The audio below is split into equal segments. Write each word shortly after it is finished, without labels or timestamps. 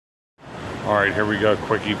All right, here we go,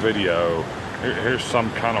 quickie video. Here's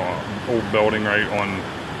some kind of old building right on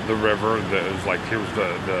the river that is like, here's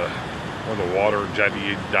where the water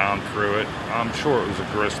jettied down through it. I'm sure it was a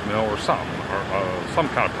grist mill or something, or some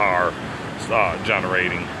kind of power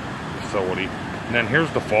generating facility. And then here's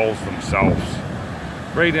the falls themselves,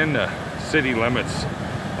 right in the city limits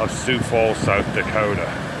of Sioux Falls, South Dakota.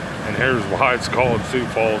 And here's why it's called Sioux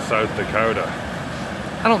Falls, South Dakota.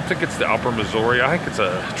 I don't think it's the upper Missouri. I think it's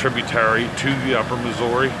a tributary to the upper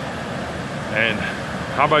Missouri. And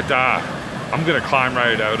how about that? I'm gonna climb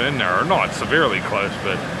right out in there, or not severely close,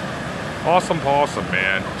 but awesome possum,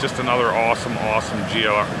 man. Just another awesome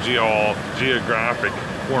geographic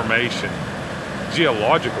formation,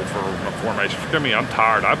 geological formation. Forgive me, I'm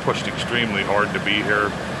tired. I pushed extremely hard to be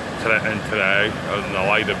here today in the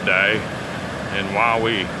light of day. And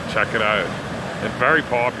wowee, check it out. A very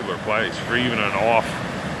popular place for even an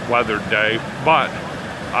off-weathered day, but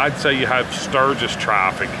I'd say you have Sturgis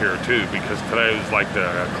traffic here too, because today was like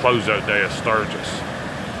the closeout day of Sturgis.